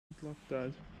luck,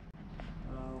 Dad.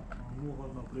 I'm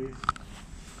over my place.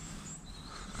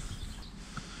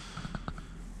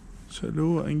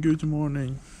 Hello and good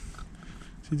morning.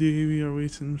 Today we are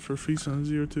waiting for Freesun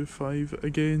 025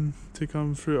 again to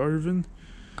come through Irvine,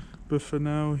 but for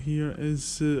now here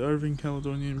is the Irvine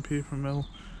Caledonian Paper Mill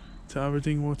to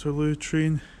Aberdeen Waterloo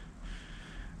train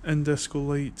and disco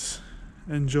lights.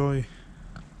 Enjoy.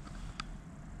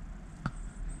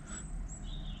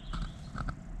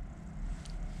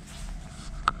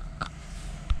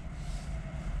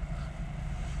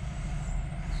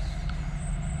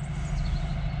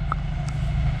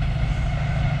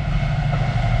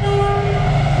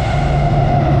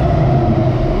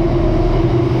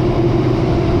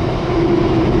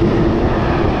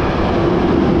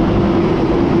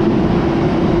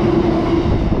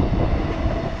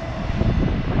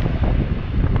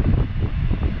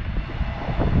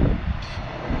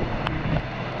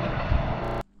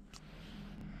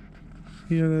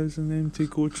 Here is an empty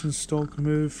coach and stock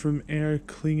move from air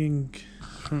carriage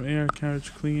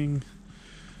clinging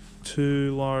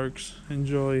to Largs.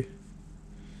 Enjoy.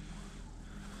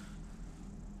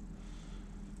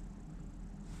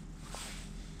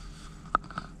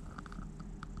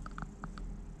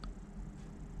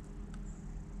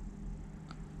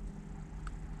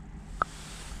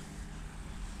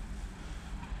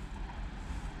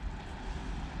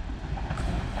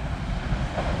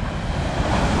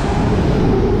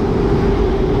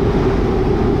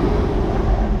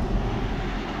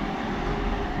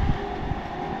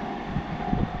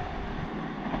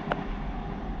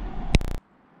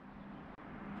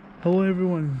 Hello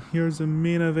everyone, here's the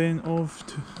main event of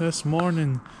this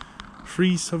morning.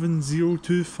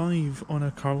 37025 on a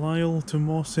Carlisle to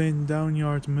Moss End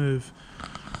downyard move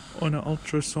on an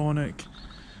ultrasonic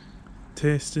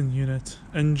testing unit.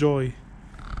 Enjoy.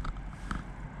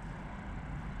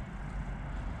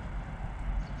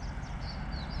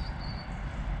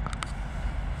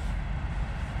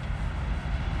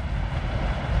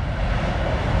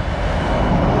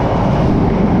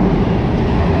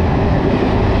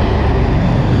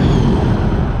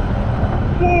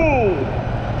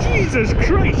 Jesus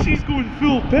Christ, she's going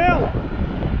full pelt!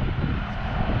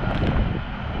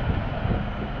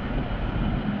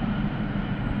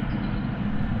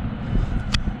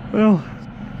 Well,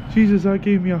 Jesus, that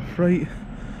gave me a fright.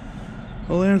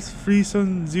 Well, there's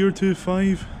Freesun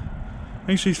 025. I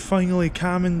think she's finally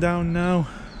calming down now.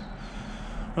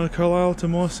 On a Carlisle to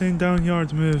Moss End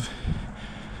downyard move.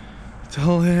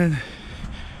 Till then,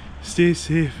 stay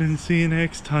safe and see you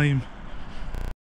next time.